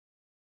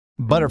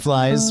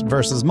Butterflies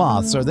versus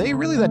moths. Are they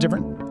really that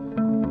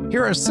different?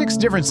 Here are 6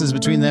 differences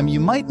between them you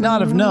might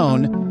not have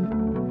known.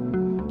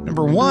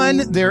 Number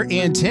 1, their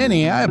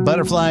antennae.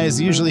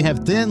 Butterflies usually have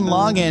thin,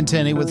 long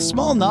antennae with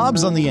small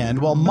knobs on the end,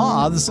 while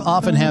moths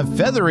often have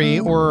feathery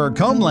or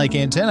comb-like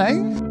antennae.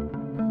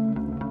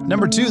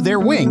 Number 2, their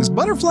wings.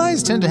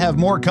 Butterflies tend to have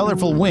more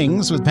colorful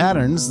wings with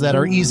patterns that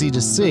are easy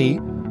to see.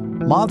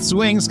 Moths'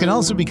 wings can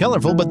also be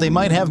colorful, but they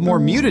might have more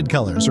muted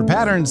colors or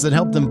patterns that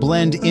help them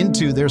blend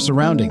into their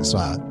surroundings.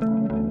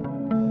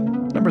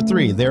 Number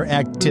 3, their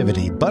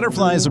activity.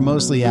 Butterflies are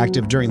mostly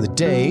active during the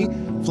day,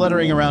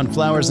 fluttering around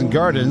flowers and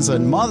gardens,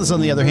 and moths,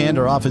 on the other hand,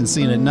 are often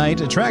seen at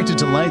night, attracted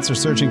to lights or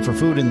searching for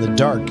food in the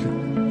dark.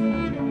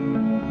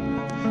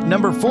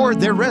 Number 4,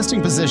 their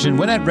resting position.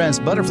 When at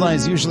rest,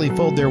 butterflies usually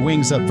fold their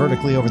wings up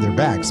vertically over their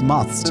backs.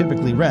 Moths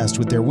typically rest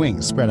with their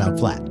wings spread out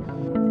flat.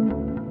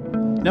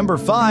 Number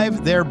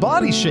 5, their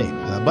body shape.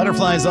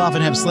 Butterflies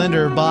often have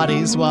slender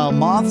bodies, while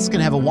moths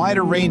can have a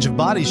wider range of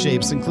body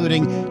shapes,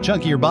 including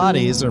chunkier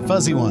bodies or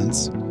fuzzy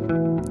ones.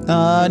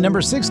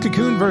 Number 6,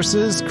 cocoon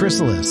versus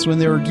chrysalis. When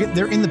they're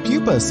in the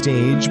pupa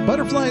stage,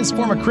 butterflies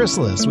form a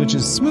chrysalis, which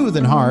is smooth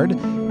and hard.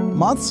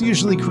 Moths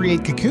usually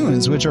create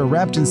cocoons, which are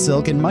wrapped in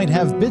silk and might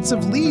have bits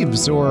of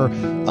leaves or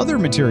other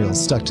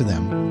materials stuck to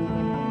them.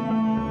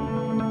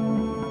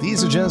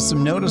 These are just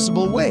some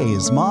noticeable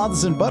ways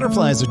moths and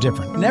butterflies are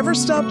different. Never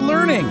stop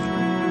learning!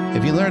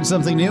 If you learned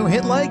something new,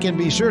 hit like and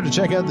be sure to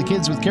check out the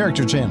Kids with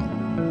Character channel.